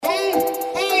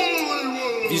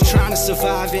You're trying to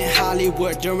survive in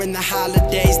Hollywood during the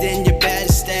holidays, then you better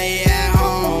stay at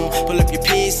home. Pull up your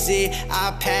PC,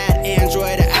 iPad,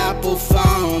 Android, or Apple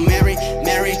phone. Merry,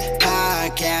 merry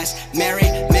podcast. Merry,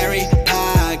 merry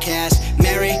podcast.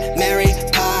 Merry, merry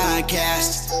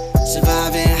podcast.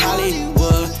 Surviving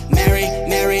Hollywood. Merry,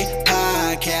 merry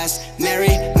podcast. Merry,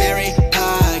 merry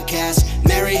podcast.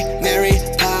 Merry, merry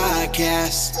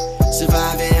podcast.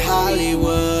 Surviving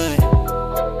Hollywood.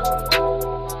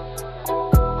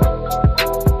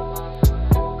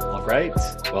 All right.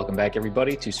 Welcome back,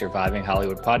 everybody, to Surviving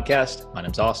Hollywood podcast. My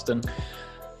name's Austin.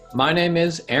 My name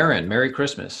is Aaron. Merry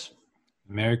Christmas.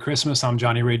 Merry Christmas. I'm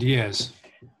Johnny Ray Diaz.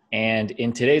 And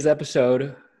in today's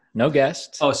episode, no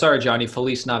guest. Oh, sorry, Johnny.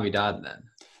 Feliz Navidad, then.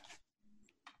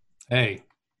 Hey,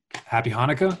 happy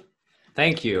Hanukkah.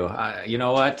 Thank you. You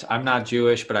know what? I'm not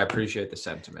Jewish, but I appreciate the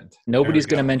sentiment. Nobody's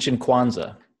going to mention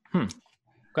Kwanzaa.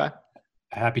 Okay.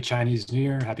 Happy Chinese New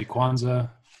Year. Happy Kwanzaa.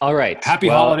 All right. Happy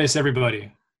holidays,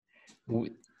 everybody.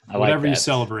 Whatever you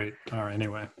celebrate. All right.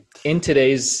 Anyway. In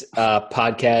today's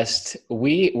podcast,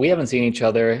 we haven't seen each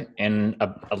other in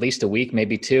at least a week,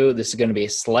 maybe two. This is going to be a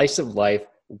slice of life.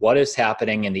 What is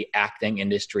happening in the acting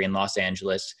industry in Los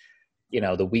Angeles,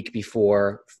 the week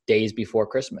before, days before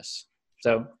Christmas.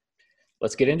 So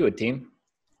let's get into it, team.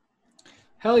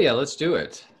 Hell yeah, let's do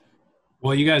it.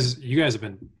 Well, you guys have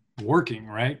been working,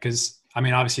 right? Because,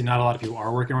 obviously not a lot of people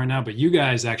are working right now, but you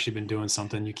guys actually been doing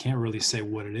something. You can't really say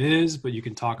what it is, but you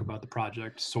can talk about the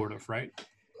project, sort of, right?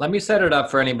 Let me set it up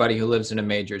for anybody who lives in a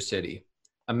major city.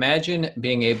 Imagine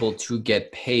being able to get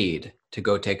paid to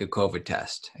go take a COVID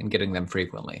test and getting them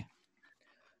frequently.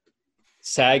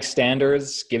 SAG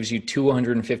Standards gives you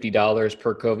 $250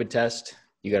 per COVID test.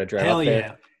 You got to drive up there.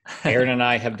 Yeah. Aaron and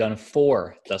I have done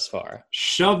 4 thus far.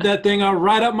 Shove that thing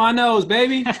right up my nose,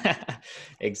 baby.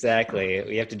 Exactly.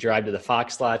 We have to drive to the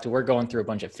Fox lot. We're going through a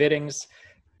bunch of fittings.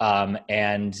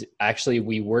 And actually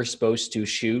we were supposed to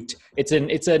shoot. It's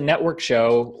a network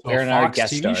show. Aaron and I are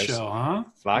guest TV stars. Show, huh?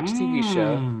 Fox TV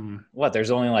show. What?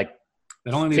 There's only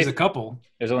it only needs a couple.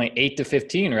 There's only 8 to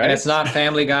 15, right? And it's not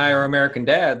Family Guy or American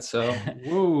Dad, so.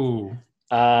 Whoa.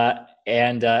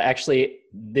 Actually,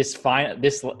 this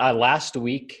last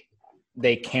week,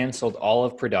 they canceled all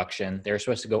of production. They were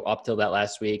supposed to go up till that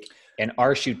last week, and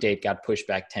our shoot date got pushed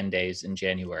back 10 days in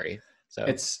January. So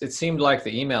it seemed like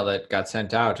the email that got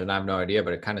sent out, and I have no idea,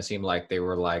 but it kind of seemed like they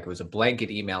were it was a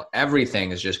blanket email.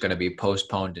 Everything is just going to be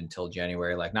postponed until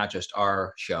January, not just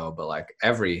our show, but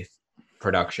every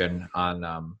production on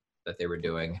that they were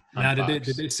doing. Now, did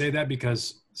they say that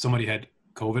because somebody had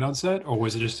COVID on set, or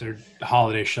was it just their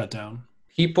holiday shutdown?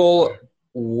 People,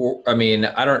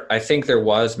 I think there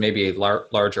was maybe a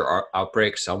larger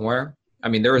outbreak somewhere.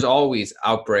 There was always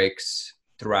outbreaks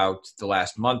throughout the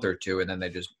last month or two, and then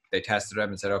they tested them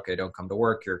and said, okay, don't come to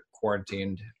work, you're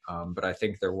quarantined. But I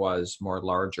think there was more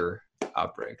larger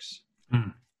outbreaks. All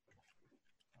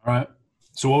right.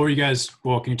 So what were you guys,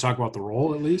 can you talk about the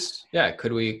role at least? Yeah.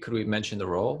 Could we mention the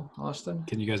role, Austin?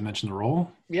 Can you guys mention the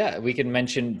role? Yeah, we can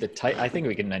mention the type. I think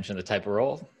we can mention the type of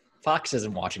role. Fox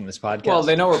isn't watching this podcast. Well,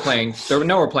 they know we're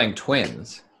playing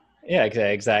twins. Yeah,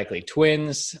 exactly.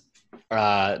 Twins,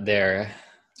 they're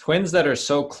twins that are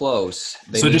so close.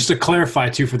 Just to clarify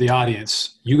too for the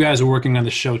audience, you guys are working on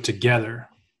the show together,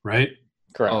 right?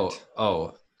 Correct.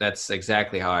 Oh, that's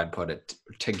exactly how I'd put it.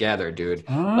 Together, dude.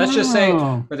 Oh. Let's just say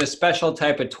we're the special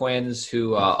type of twins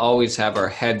who always have our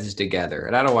heads together.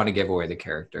 And I don't want to give away the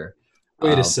character.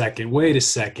 Wait a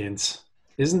second.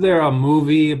 Isn't there a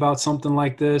movie about something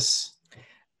like this?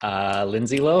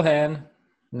 Lindsay Lohan.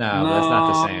 No, that's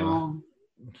not the same.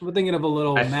 We're thinking of a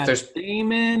little Matt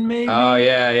Damon, maybe? Oh,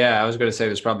 yeah. I was going to say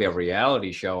there's probably a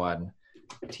reality show on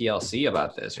TLC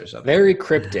about this or something. Very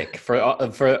cryptic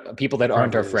for people that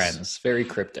aren't our friends. Very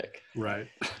cryptic. Right.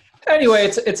 Anyway,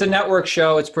 it's a network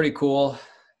show. It's pretty cool.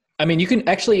 You can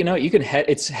actually, you can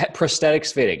it's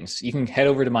prosthetics fittings. You can head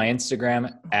over to my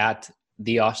Instagram at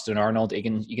the Austin Arnold. You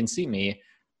can see me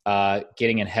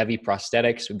getting in heavy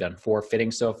prosthetics. We've done 4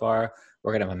 fittings so far.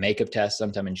 We're gonna have a makeup test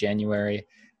sometime in January,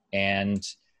 and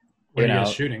when are you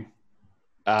guys shooting?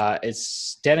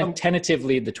 It's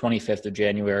tentatively the 25th of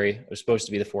January. It was supposed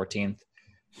to be the 14th.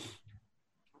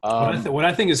 What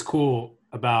I think is cool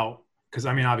about, because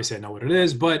obviously I know what it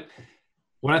is, but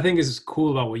what I think is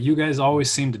cool about what you guys always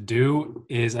seem to do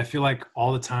is I feel like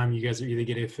all the time you guys are either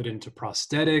getting fit into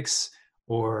prosthetics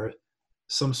or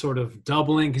some sort of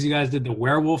doubling, because you guys did the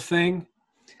werewolf thing.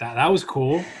 That was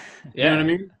cool. Yeah. You know what I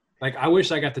mean? I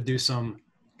wish I got to do some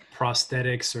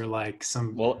prosthetics or like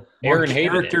some Well, more Aaron hated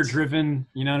it. character-driven.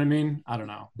 You know what I mean? I don't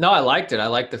know. No, I liked it. I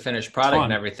liked the finished product Fun.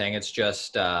 and everything. It's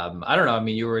just I don't know. I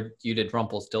mean, you did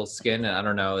Rumpelstiltskin, and I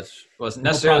don't know. It wasn't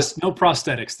necessarily No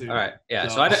prosthetics, dude. all right. Yeah.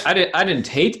 So- So I didn't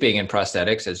hate being in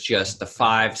prosthetics. It's just the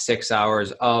 5-6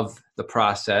 hours of the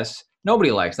process.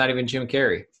 Nobody likes. Not even Jim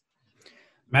Carrey.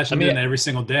 Imagine doing that every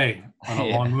single day on a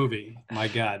Yeah. long movie. My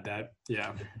God,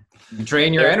 yeah.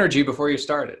 Drain your energy before you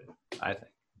start it, I think.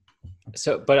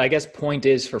 So, but I guess point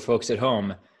is for folks at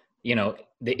home, you know,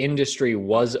 the industry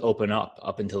was open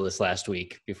up until this last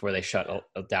week before they shut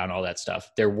down all that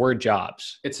stuff. There were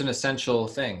jobs. It's an essential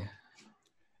thing.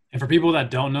 And for people that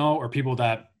don't know, or people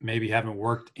that maybe haven't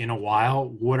worked in a while,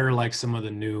 what are like some of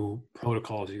the new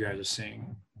protocols you guys are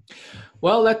seeing?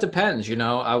 Well, that depends. You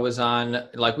know, I was on,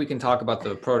 like, we can talk about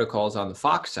the protocols on the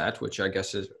Fox set, which I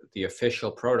guess is the official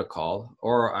protocol.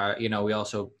 Or, you know, we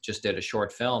also just did a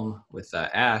short film with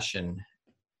Ash and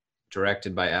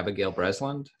directed by Abigail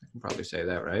Breslin. I can probably say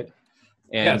that, right?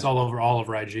 And Yeah, it's all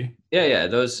over IG. yeah.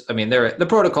 Those, I mean, the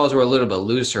protocols were a little bit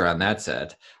looser on that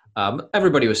set.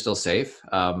 Everybody was still safe.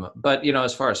 But, you know,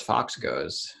 as far as Fox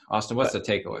goes, Austin, what's the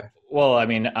takeaway? Well, I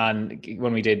mean,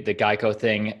 when we did the Geico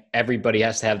thing, everybody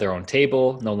has to have their own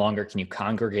table. No longer can you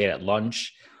congregate at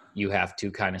lunch. You have to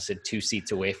kind of sit 2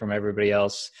 seats away from everybody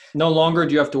else. No longer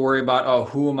do you have to worry about, oh,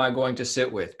 who am I going to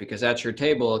sit with? Because at your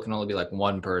table, it can only be like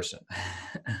one person.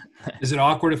 Is it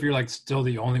awkward if you're like still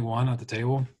the only one at the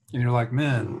table? And you're like,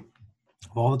 man,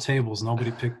 of all the tables,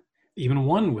 nobody picked even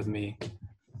one with me.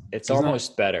 It's Isn't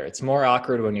almost better. It's more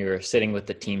awkward when you're sitting with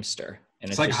the Teamster. And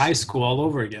It's like just, high school all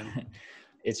over again.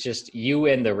 It's just you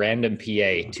and the random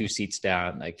PA 2 seats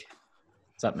down. Like,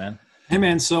 what's up, man? Hey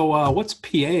man, so what's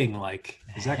PAing like?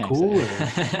 Is that cool? Or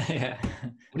Yeah.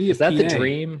 what do you Is that the PA?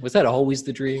 dream? Was that always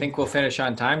the dream? Think we'll finish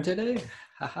on time today?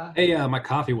 Haha. Hey, my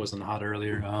coffee wasn't hot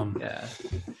earlier. Yeah.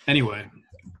 Anyway.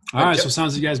 All right, so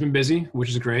sounds like you guys been busy, which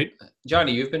is great.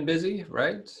 Johnny, you've been busy,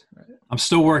 right? I'm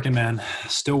still working, man.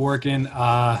 Still working.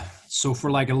 So for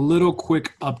like a little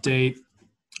quick update,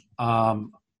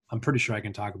 I'm pretty sure I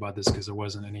can talk about this because there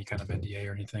wasn't any kind of NDA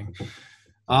or anything.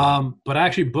 But I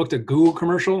actually booked a Google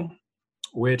commercial,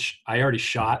 which I already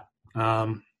shot.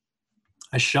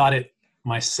 I shot it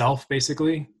myself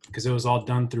basically because it was all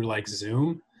done through like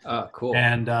Zoom. Oh, cool.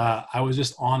 And I was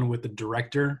just on with the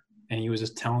director, and he was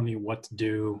just telling me what to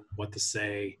do, what to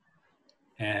say,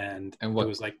 and what it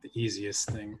was like the easiest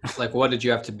thing. Like, what did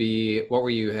you have to be? What were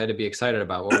you had to be excited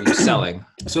about? What were you selling?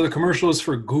 So the commercial is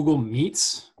for Google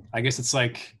Meets. I guess it's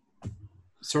like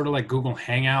sort of like Google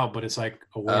Hangout, but it's like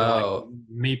a way to like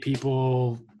meet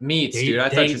people. Meats, date, dude. I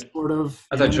thought you sort of.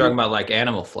 were talking about like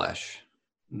animal flesh.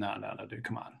 No, dude.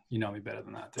 Come on. You know me better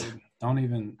than that, dude. Don't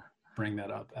even bring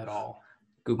that up at all.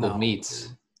 Google No,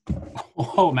 Meats. dude.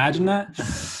 Oh, imagine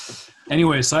that.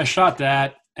 Anyway, so I shot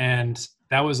that, and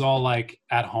that was all like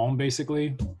at home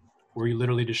basically, where you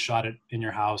literally just shot it in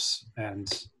your house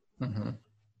and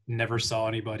never saw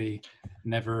anybody,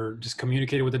 never just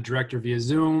communicated with the director via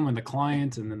Zoom and the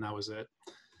client, and then that was it.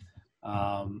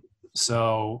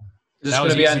 So Is this that going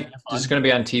was to be easy on? and Is fun. this going to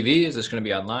be on TV? Is this going to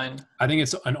be online? I think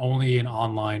it's only an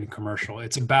online commercial.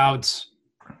 It's about,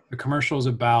 the commercial is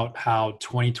about how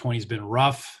 2020 has been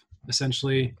rough,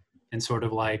 essentially, and sort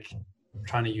of like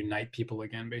trying to unite people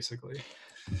again, basically.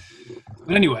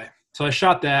 But anyway, so I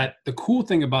shot that. The cool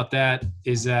thing about that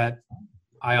is that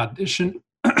I auditioned,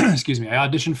 excuse me, I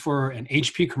auditioned for an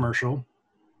HP commercial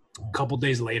a couple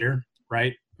days later,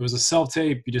 right? It was a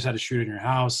self-tape. You just had to shoot it in your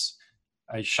house.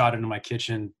 I shot it in my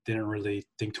kitchen, didn't really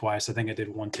think twice. I think I did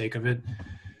one take of it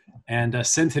and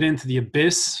sent it into the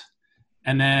Abyss.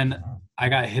 And then I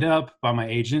got hit up by my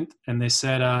agent and they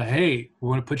said, hey, we're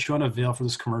going to put you on a veil for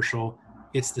this commercial.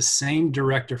 It's the same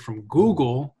director from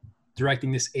Google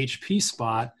directing this HP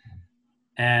spot.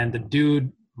 And the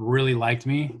dude really liked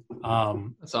me.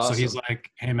 That's awesome. So he's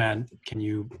like, hey man,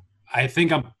 I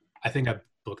think I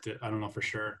booked it. I don't know for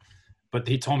sure, but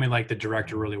he told me like the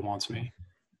director really wants me.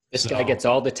 This guy gets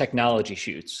all the technology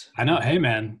shoots. I know. Hey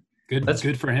man,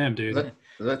 good for him, dude.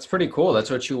 That's pretty cool. That's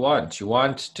what you want. You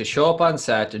want to show up on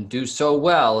set and do so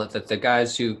well that the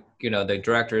guys who, the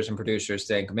directors and producers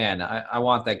think, man, I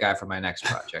want that guy for my next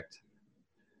project.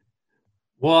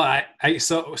 Well,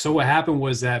 so what happened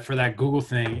was that for that Google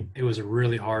thing, it was a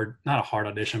really hard, not a hard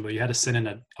audition, but you had to send in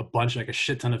a bunch, like a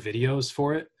shit ton of videos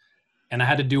for it. And I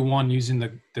had to do one using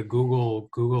the Google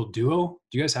Duo.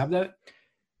 Do you guys have that?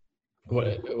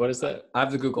 What is that? I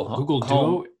have the Google Google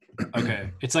Home. Duo. Okay.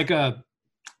 It's like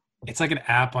an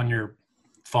app on your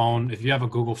phone. If you have a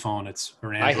Google phone,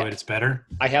 or Android, it's better.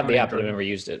 I have the app, but I've never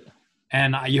used it.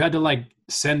 And you had to like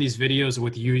send these videos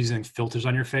with you using filters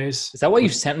on your face. Is that why you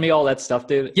sent me all that stuff,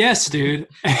 dude? Yes, dude.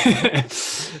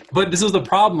 But this is the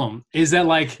problem, is that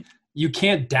like you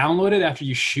can't download it after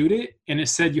you shoot it. And it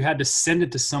said you had to send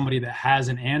it to somebody that has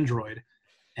an Android.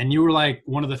 And you were like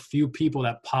one of the few people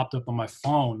that popped up on my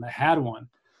phone that had one.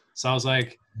 So I was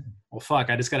like, well, fuck,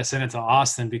 I just got to send it to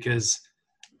Austin because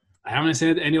I haven't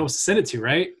sent it to anyone else to send it to,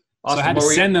 right? Austin, so I had to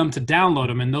send them to download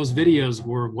them. And those videos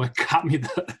were what got me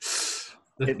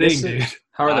the thing, dude.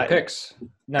 How are the pics?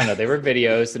 No, they were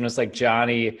videos, and it was like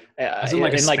Johnny Was it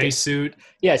like a space suit?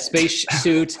 Yeah, space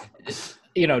suit.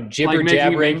 You know, jibber Like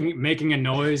jabbering, making a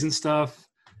noise and stuff.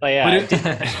 Like,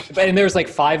 yeah, and there was like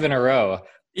 5 in a row.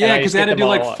 Yeah, because they had to do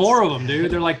like 4 of them, dude.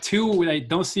 They're like 2, like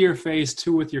don't see your face,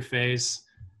 2 with your face,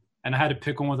 and I had to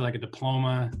pick one with like a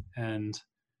diploma.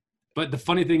 But the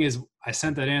funny thing is, I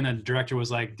sent that in, and the director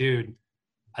was like, "Dude,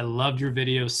 I loved your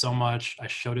video so much. I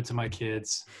showed it to my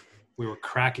kids. We were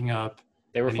cracking up.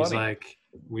 They were and funny. He's like,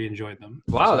 we enjoyed them."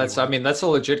 Wow, So that's a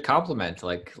legit compliment.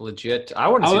 Like legit. I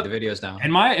want to see the videos now.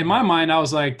 in my mind, I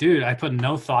was like, dude, I put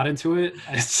no thought into it.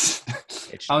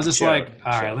 I was just like,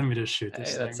 all right, let me just shoot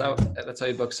this. Hey, that's how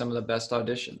you book some of the best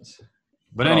auditions.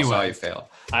 But Also anyway, how you fail.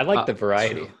 I like the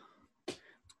variety.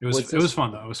 it was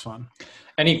fun though. It was fun.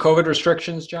 Any COVID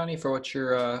restrictions, Johnny, for what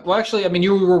you're? Well, actually, I mean,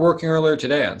 you were working earlier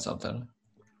today on something.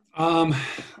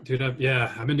 Dude, I've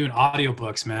been doing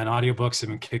audiobooks, man. Audiobooks have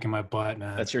been kicking my butt,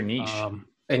 man. That's your niche.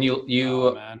 And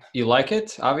you like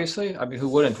it, obviously. I mean, who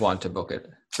wouldn't want to book it?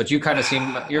 But you kind of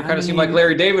seem like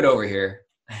Larry David over here.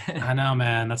 I know,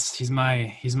 man. He's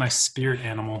my spirit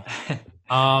animal.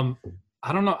 I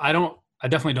don't know. I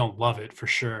definitely don't love it for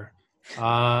sure.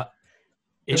 But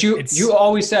you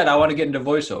always said I want to get into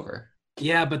voiceover.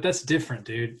 Yeah, but that's different,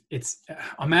 dude.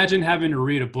 Imagine having to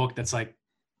read a book that's like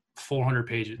 400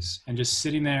 pages and just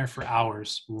sitting there for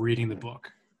hours reading the book.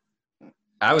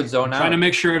 I would zone out. Trying to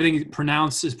make sure everything is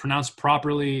pronounced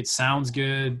properly. It sounds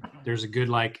good. There's a good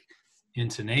like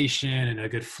intonation and a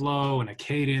good flow and a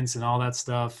cadence and all that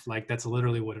stuff. Like that's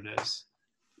literally what it is.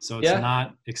 So it's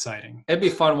not exciting. It'd be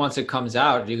fun once it comes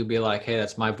out. You could be like, hey,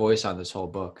 that's my voice on this whole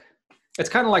book. It's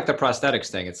kind of like the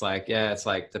prosthetics thing. It's like, yeah, it's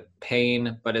like the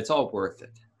pain, but it's all worth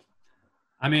it.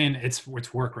 I mean, it's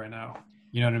work right now.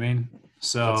 You know what I mean?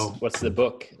 So what's the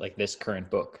book, like this current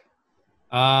book?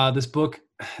 This book,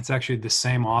 it's actually the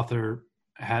same author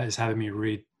is having me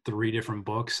read 3 different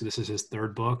books. This is his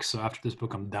 3rd book. So after this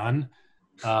book, I'm done.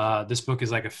 This book is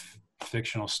like a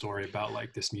fictional story about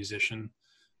like this musician.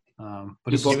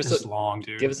 But it's just long,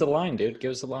 dude. Give us a line, dude. Give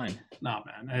us a line. No,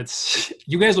 man.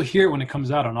 You guys will hear it when it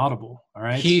comes out on Audible. All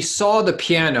right. He saw the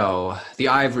piano, the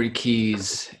ivory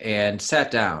keys, and sat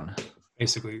down.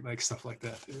 Basically, like stuff like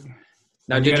that, dude.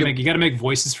 Now, you got to make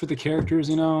voices for the characters,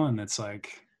 you know, and it's like,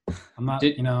 I'm not,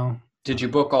 you know. Did you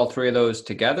book all 3 of those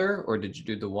together, or did you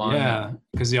do the one? Yeah,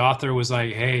 because the author was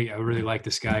like, "Hey, I really like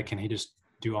this guy. Can he just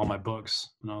do all my books?"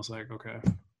 And I was like, "Okay."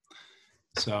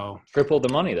 So triple the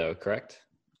money, though, correct?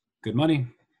 Good money,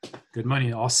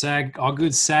 all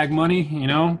good SAG money, you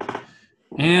know.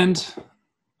 And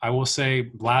I will say,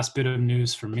 last bit of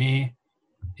news for me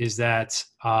is that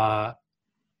the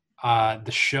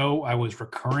show I was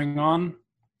recurring on,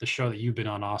 the show that you've been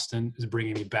on, Austin, is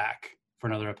bringing me back for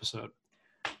another episode,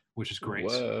 which is great.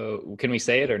 Whoa! Can we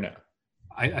say it or no?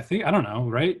 I think I don't know,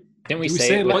 right? Didn't we Did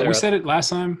say it? We said it last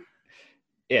time.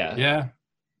 Yeah.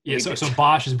 So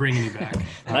Bosch is bringing me back.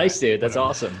 Nice, dude. That's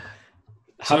awesome.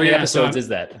 How many episodes is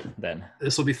that then?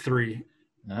 This will be 3.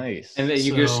 Nice. And then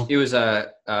it was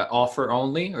a offer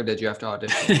only, or did you have to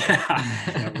audition?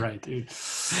 Yeah, right, dude.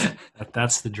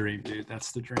 That's the dream, dude.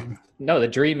 That's the dream. No, the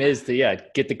dream is to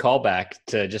get the call back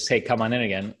to just, hey, come on in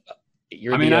again.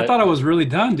 I thought I was really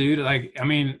done, dude. Like, I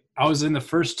mean, I was in the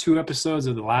first 2 episodes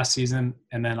of the last season,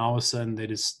 and then all of a sudden they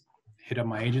just hit up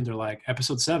my agent. They're like,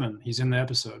 episode 7, he's in the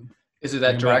episode. Is it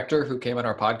that director who came on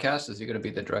our podcast? Is he going to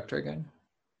be the director again?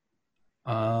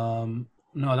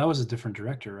 No, that was a different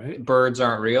director, right? Birds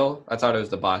Aren't Real. I thought it was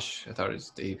the Bosch. I thought it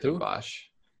was the Bosch.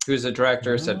 Who's the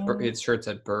director? His shirt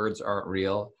said Birds Aren't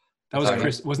Real. That was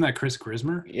Chris. Wasn't that Chris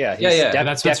Grismer? Yeah.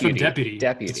 That's from Deputy.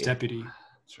 It's Deputy.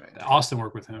 That's right. Austin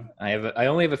worked with him. I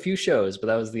only have a few shows, but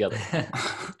that was the other.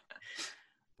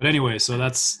 But anyway, so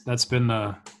that's been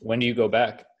the. When do you go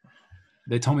back?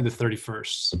 They told me the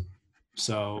 31st.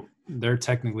 So they're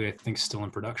technically, I think, still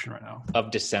in production right now.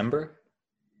 Of December?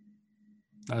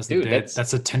 That's the date.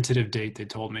 That's a tentative date they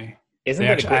told me. I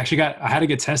had to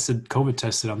get COVID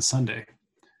tested on Sunday.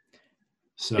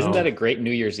 So isn't that a great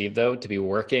New Year's Eve though, to be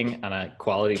working on a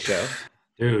quality show?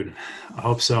 Dude, I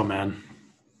hope so, man.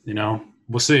 You know,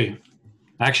 we'll see.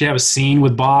 I actually have a scene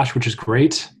with Bosch, which is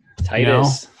great.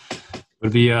 Titus.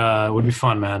 Would be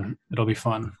fun, man. It'll be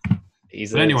fun.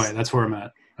 But anyway, that's where I'm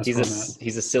at.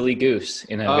 He's a silly goose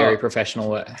in a Oh. very professional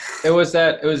way. It was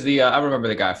the I remember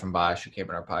the guy from Bosch who came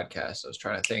on our podcast. I was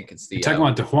trying to think. It's the You're talking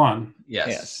about DeJuan.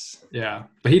 yes. Yeah,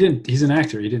 but he's an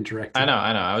actor. He didn't direct it. I know.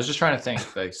 I was just trying to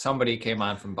think. Like somebody came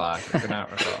on from Bosch. I could not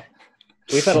recall.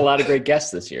 We've had a lot of great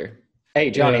guests this year. Hey,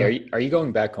 Johnny, Yeah. are you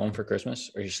going back home for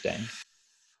Christmas or are you staying?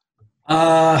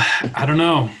 I don't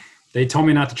know. They told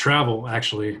me not to travel,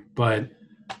 actually, but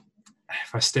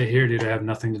if I stay here, dude, I have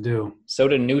nothing to do. So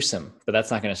did Newsom, but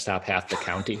that's not going to stop half the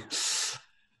county.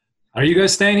 Are you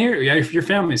guys staying here? Yeah, your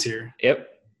family's here, Yep.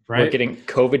 right? We're getting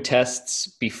COVID tests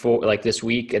before, like this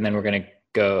week, and then we're going to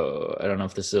go. I don't know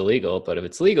if this is illegal, but if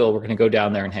it's legal, we're going to go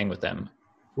down there and hang with them.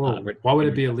 Whoa, why would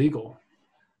it be illegal?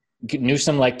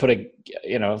 Newsom put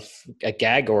a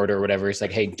gag order or whatever. He's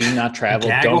like, hey, do not travel.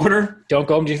 Gag order? Don't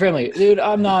go home to your family, dude.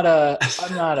 I'm not a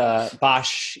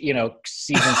Bosch,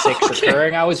 season 6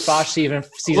 recurring. I was Bosch season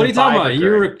What are you 5 talking about?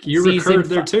 recurring. You recurred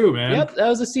there too, man. Yep, that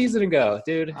was a season ago,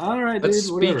 dude. All right, But dude.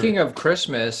 speaking of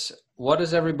Christmas, what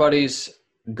is everybody's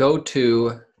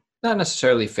go-to? Not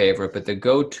necessarily favorite, but the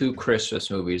go-to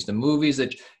Christmas movies. The movies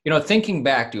that thinking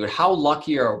back, dude. How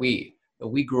lucky are we that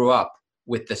we grew up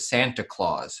with the Santa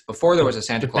Claus before there was a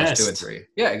Santa Claus 2 and 3.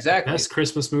 Yeah, exactly. Best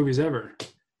Christmas movies ever.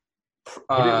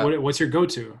 What's your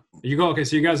go-to? You go, okay,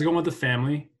 so you guys are going with the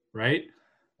family, right?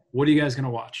 What are you guys going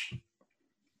to watch?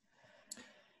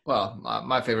 Well,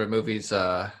 my favorite movie's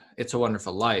It's a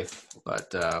Wonderful Life,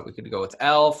 but we could go with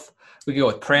Elf. We could go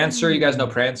with Prancer. You guys know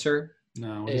Prancer?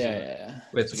 No. What is it? Yeah.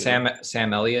 With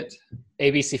Sam Elliott.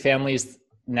 ABC Family's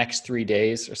Next 3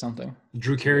 Days or something.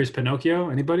 Drew Carey's Pinocchio?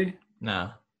 Anybody?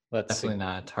 No, Let's definitely see.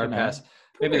 not. Hard No. pass.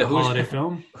 Maybe Like the a holiday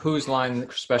film? Who's Line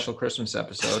special Christmas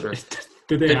episode or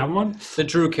Did they have one? the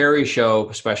Drew Carey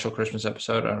Show special Christmas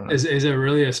episode. I don't know. Is it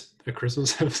really a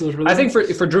Christmas episode for that? I think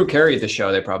for Drew Carey, the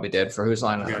show, they probably did. For Who's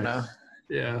Line, I don't Okay. know.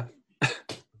 Yeah.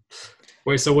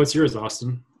 Wait, so what's yours,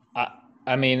 Austin?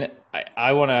 I mean,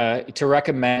 I want to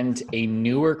recommend a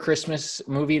newer Christmas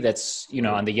movie that's,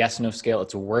 on the yes, no scale.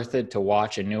 It's worth it to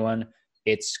watch a new one.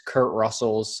 It's Kurt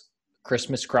Russell's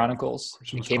Christmas Chronicles.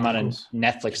 Christmas It came out on Chronicles.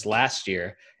 Netflix last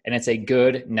year, and it's a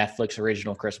good Netflix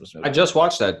original Christmas movie. I just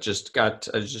watched that.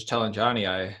 I was just telling Johnny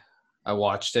I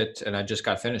watched it and I just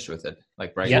got finished with it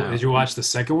like right Yeah. now. Did you watch the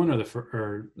second one or the first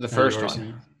you already one. seen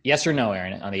it? Yes or no,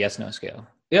 Aaron, on the yes, no scale?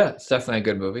 Yeah, it's definitely a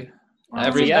good movie.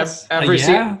 Every yes. every Yeah?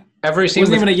 scene every It scene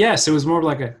wasn't with, even a yes. It was more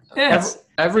like a yes.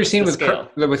 every scene It's with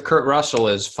the with Kurt Russell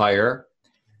is fire.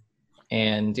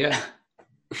 And yeah.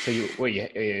 So you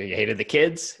hated the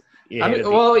kids? You I hated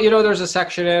mean, there's a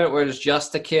section in it where it's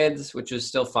just the kids, which is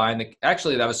still fine.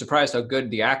 Actually, I was surprised how good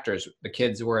the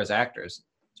kids were as actors,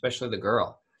 especially the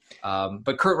girl.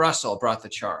 But Kurt Russell brought the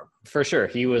charm. for sure.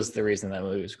 He was the reason that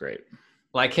movie was great.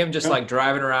 Like him just like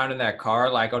driving around in that car,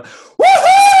 like going,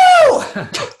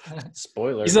 woohoo!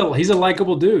 Spoiler. He's a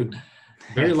likable dude.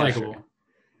 Very Yeah, for likable.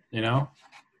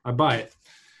 I buy it.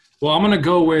 Well, I'm gonna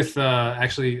go with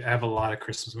actually I have a lot of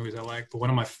Christmas movies I like, but one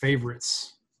of my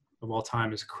favorites of all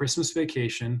time is Christmas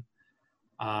Vacation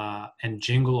and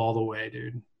Jingle All the Way,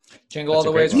 dude. Jingle That's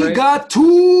all a the way great is one. great.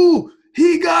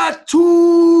 He got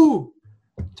two.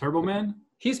 Turbo Man?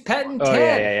 He's petting Oh,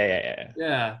 Ted. yeah.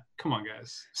 Yeah. Come on,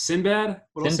 guys. Sinbad?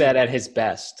 What else? Sinbad at his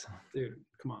best. Dude,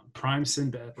 come on. Prime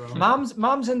Sinbad, bro.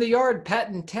 Mom's in the yard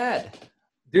petting Ted.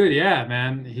 Dude, yeah,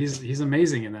 man. He's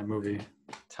amazing in that movie.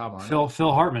 Tom Arnold.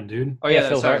 Phil Hartman, dude. Oh yeah, Yeah,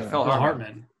 Phil Phil Hartman. Hartman. Phil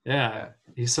Hartman. Yeah.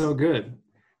 He's so good.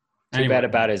 Too bad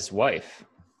about his wife.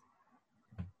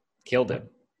 Killed him.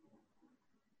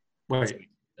 Wait,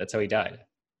 That's how he died.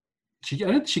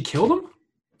 she killed him?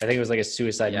 I think it was like a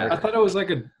suicide Yeah. I murder. thought it was like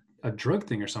a drug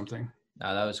thing or something.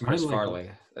 No, that was Might Chris like-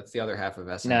 Farley. That's the other half of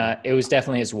SNL. Nah, it was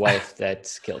definitely his wife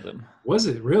that killed him. Was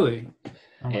it really?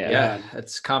 Oh my Yeah. Yeah, God.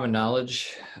 it's common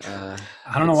knowledge. I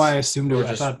don't know why I assumed it was.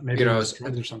 just, I thought maybe you know, it was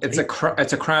drugs or something.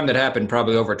 It's a crime that happened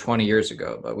probably over 20 years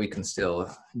ago, but we can still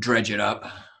dredge it up.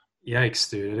 Yikes,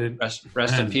 dude. Rest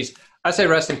in Man. peace. I say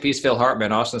rest in peace, Phil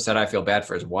Hartman. Austin said I feel bad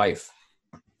for his wife.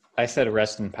 I said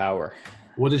rest in power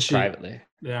What did she? privately.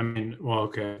 Yeah, I mean, well,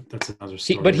 okay, that's another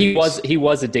story. But he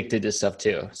was addicted to stuff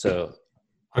too. So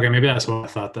Okay, maybe that's what I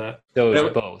thought that. those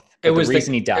It- both. it But was the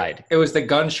reason he died. It was the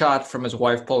gunshot from his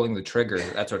wife pulling the trigger.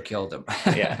 That's what killed him.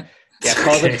 Yeah. Yeah.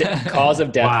 Cause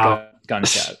of death. Wow.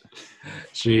 Gunshot.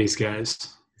 Jeez,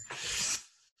 guys.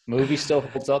 Movie still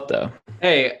holds up though.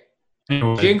 Hey,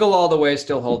 Anyway, Jingle All the Way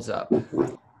still holds up.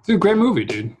 dude, great movie,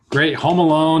 dude. Great. Home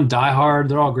Alone, Die Hard,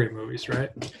 they're all great movies, right?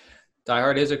 Die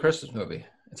Hard is a Christmas movie.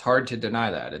 It's hard to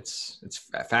deny that. It's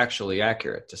factually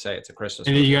accurate to say it's a Christmas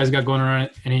Any of movie. you guys got going around?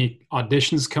 Any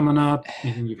auditions coming up?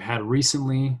 Anything you've had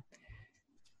recently?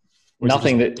 Or is it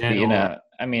Nothing just that, dead you or- know,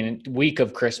 I mean, week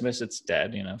of Christmas, it's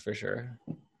dead, you know, for sure.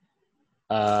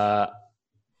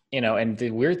 You know, and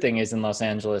the weird thing is in Los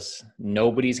Angeles,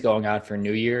 nobody's going out for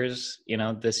New Year's, you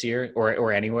know, this year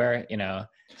or anywhere, you know,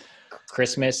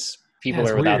 Christmas, people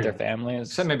it's are without weird. their families.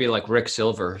 Except maybe like Rick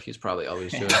Silver. He's probably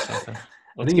always doing something.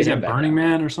 I think he's at Burning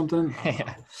Man or something. I don't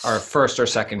know. Our first or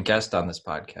second guest on this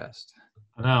podcast.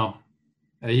 I know.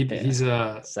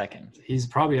 Second. He's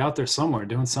probably out there somewhere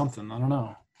doing something. I don't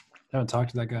know. I haven't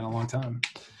talked to that guy in a long time.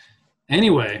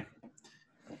 Anyway,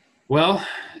 well,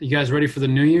 you guys ready for the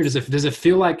new year? Does it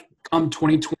feel like come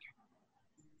 2020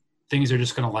 things are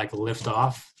just gonna like lift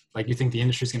off? Like you think the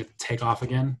industry's gonna take off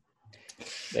again?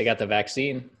 They got the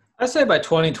vaccine. I'd say by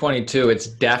 2022, it's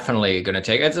definitely going to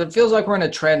take. It feels like we're in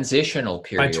a transitional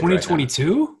period. By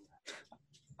 2022?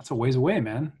 That's a ways away,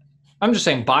 man. I'm just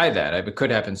saying by that. It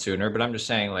could happen sooner, but I'm just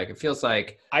saying like it feels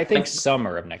like I think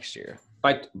summer of next year.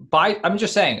 I'm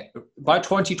just saying by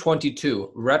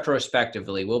 2022,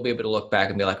 retrospectively, we'll be able to look back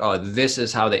and be like, oh, this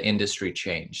is how the industry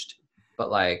changed.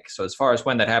 But like, so as far as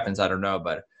when that happens, I don't know.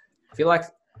 But I feel like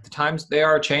the times they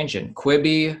are changing.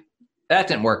 Quibi, that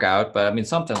didn't work out, but I mean,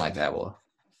 something like that will.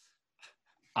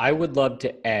 I would love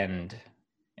to end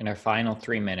in our final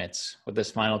 3 minutes with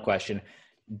this final question.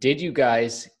 Did you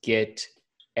guys get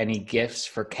any gifts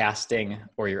for casting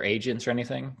or your agents or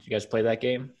anything? Did you guys play that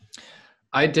game?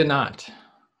 I did not.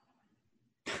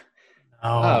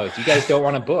 Oh, you guys don't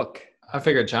want to book? I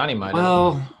figured Johnny might have.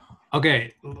 Well,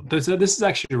 okay. This is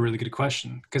actually a really good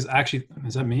question because actually,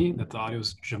 is that me that the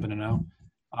audio's jumping in and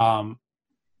out?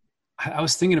 I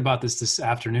was thinking about this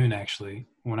afternoon actually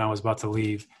when I was about to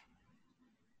leave.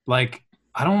 Like,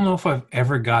 I don't know if I've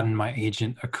ever gotten my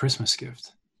agent a Christmas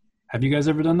gift. Have you guys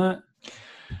ever done that?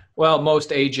 Well,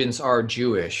 most agents are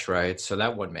Jewish, right? So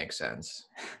that would make sense.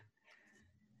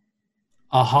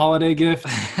 A holiday gift?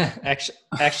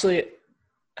 Actually,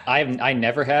 I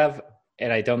never have,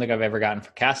 and I don't think I've ever gotten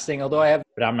for casting, although I have,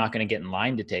 but I'm not going to get in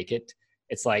line to take it.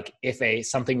 It's like if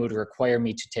something would require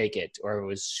me to take it or it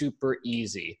was super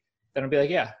easy, then I'd be like,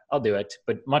 yeah, I'll do it.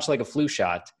 But much like a flu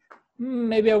shot,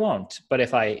 maybe I won't. But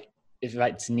if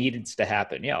it's needed to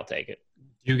happen, yeah, I'll take it.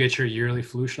 You get your yearly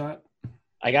flu shot?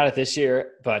 I got it this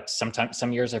year, but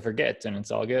some years I forget and it's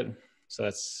all good. So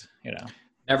that's, you know.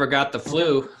 Never got the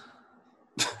flu.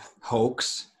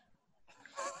 Hoax.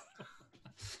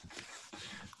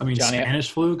 I mean, Johnny,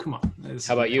 Spanish flu? Come on.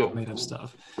 How about you? Made up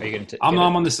stuff. Are you going to? I'm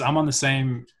on the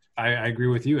same. I agree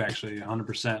with you actually,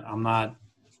 100%. I'm not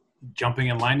jumping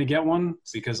in line to get one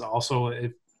because also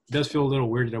it does feel a little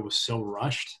weird that it was so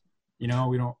rushed. You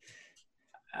know,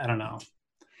 I don't know.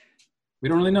 We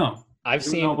don't really know. We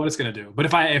don't know what it's gonna do. But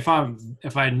if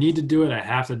I need to do it, I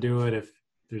have to do it. If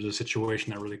there's a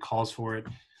situation that really calls for it,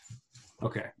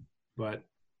 okay. But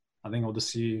I think we'll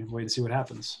just wait to see what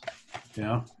happens. You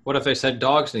know. What if they said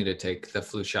dogs need to take the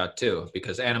flu shot too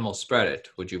because animals spread it?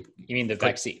 Would you? You mean the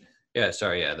vaccine? Yeah,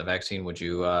 sorry. Yeah, the vaccine. Would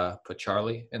you put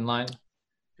Charlie in line?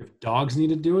 If dogs need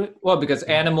to do it? Well, because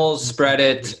animals spread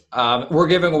it. We're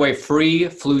giving away free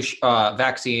flu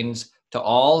vaccines to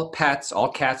all pets, all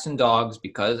cats and dogs,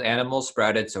 because animals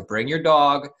spread it. So bring your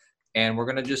dog, and we're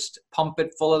gonna just pump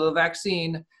it full of the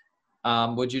vaccine.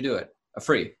 Would you do it?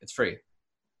 Free. It's free.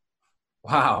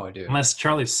 Wow, dude. Unless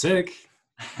Charlie's sick,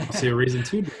 I don't see a reason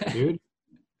to, dude.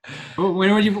 When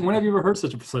have you ever heard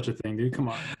such a thing, dude? Come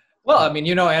on. Well, I mean,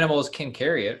 animals can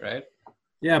carry it, right?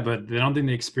 Yeah, but they don't think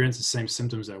they experience the same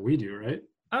symptoms that we do, right?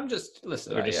 I'm just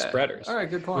listening. They're just spreaders. All right,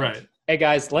 good point. Right. Hey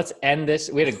guys, let's end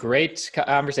this. We had a great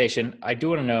conversation. I do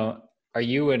want to know: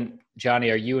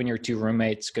 Johnny, are you and your two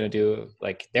roommates going to do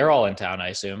they're all in town? I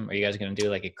assume. Are you guys going to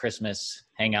do like a Christmas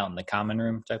hangout in the common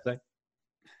room type thing?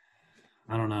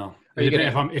 I don't know. Are you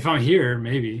If I'm here,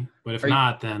 maybe. But if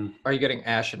not, then Are you getting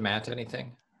Ash and Matt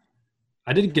anything?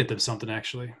 I did get them something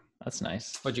actually. That's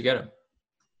nice. What'd you get him?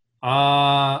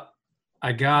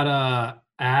 I got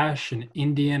Ash an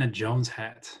Indiana Jones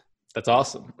hat, That's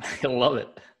awesome. I love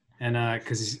it. and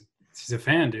because he's a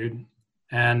fan, dude.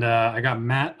 And I got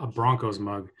Matt a Broncos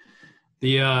mug.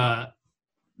 The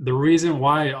reason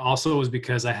why also was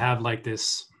because I have like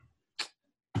this.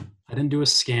 I didn't do a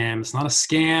scam. It's not a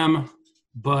scam,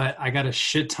 but I got a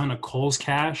shit ton of Kohl's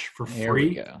cash for Here we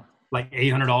free, go. like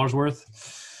 $800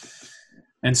 worth.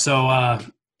 And so I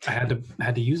had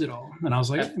to use it all, and I was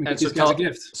like, let me get these guys a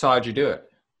gift. So how'd you do it?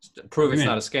 Prove it's What do you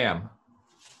not a scam.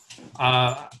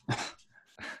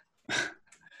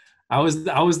 I was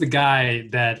the guy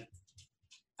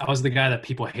that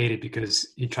people hated because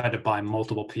he tried to buy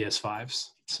multiple PS5s.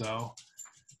 So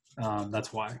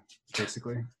that's why,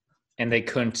 basically. And they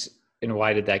couldn't. And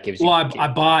why did that give you? Well, I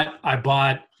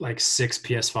bought like 6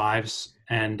 PS5s,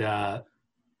 and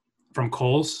from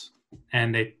Kohl's,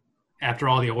 and they, after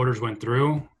all the orders went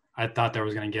through, I thought they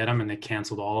was going to get them, and they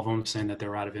canceled all of them, saying that they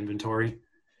were out of inventory.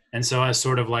 And so as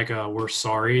sort of like a, we're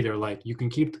sorry, they're like, you can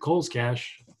keep the Kohl's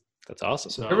cash. That's awesome.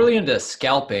 So They're really into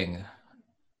scalping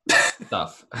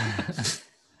stuff.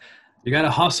 you got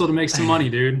to hustle to make some money,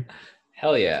 dude.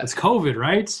 Hell yeah. It's COVID,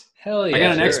 right? Hell yeah. I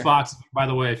got an sure. Xbox, by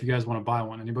the way, if you guys want to buy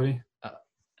one. Anybody?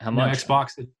 How No much?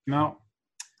 Xbox that came out?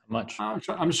 How much? I'm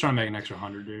just trying to make an extra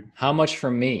 100, dude. How much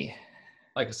for me?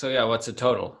 Like, so yeah, what's the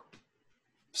total?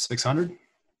 600?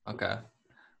 Okay.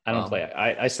 I don't play.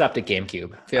 I stopped at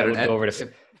GameCube. If you I had would an- go over to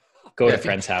if- go yeah, to if-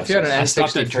 friends' if houses. you had an I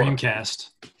stopped at N64. Dreamcast.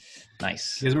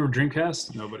 Nice. You guys remember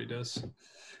Dreamcast? Nobody does.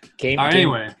 Game, All right, game-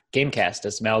 anyway, Gamecast,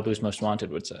 as Malibu's Most Wanted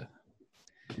would say.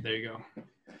 there you go.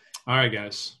 All right,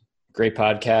 guys. Great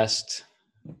podcast.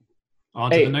 On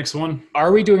to Hey. the next one.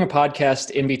 Are we doing a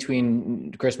podcast in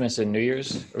between Christmas and New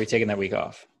Year's? Or are we taking that week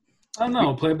off? I don't know.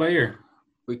 We'll play it by ear.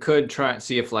 We could try and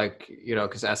see if, like, you know,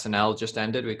 because SNL just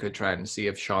ended, we could try and see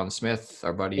if Sean Smith,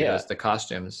 our buddy who Yeah. does the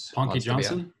costumes, Punky wants to be on.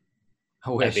 Johnson? I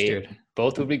wish, That'd be- dude.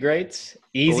 Both would be great.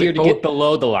 Easier to both- get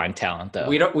below the line talent, though.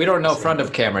 We don't know front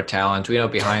of camera talent. We know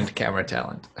behind camera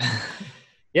talent.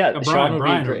 Yeah, Sean Brian, would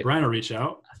Brian, be great. Brian will reach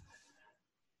out.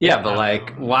 Yeah, but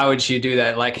like, why would you do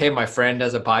that? Like, hey, my friend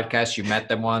does a podcast. You met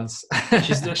them once.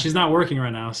 She's not working right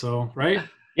now, so right?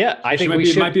 Yeah, I She think we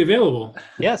should. might be available.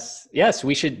 Yes,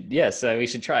 we should. Yes, we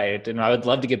should try it. And I would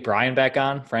love to get Brian back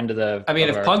on, friend of the. I mean,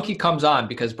 of if our- Punky comes on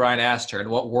because Brian asked her, in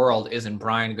what world isn't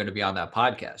Brian going to be on that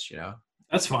podcast? You know?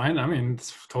 That's fine. I mean,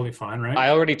 it's totally fine, right? I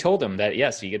already told him that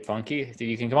yes, you get Funky.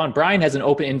 You can come on. Brian has an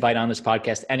open invite on this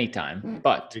podcast anytime,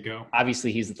 but there you go.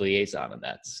 obviously he's the liaison in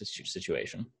that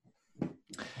situation.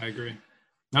 I agree.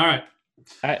 All right.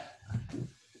 All right.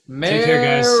 Merry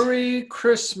care, guys.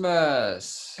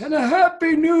 Christmas. And a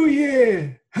happy new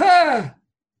year. Ha!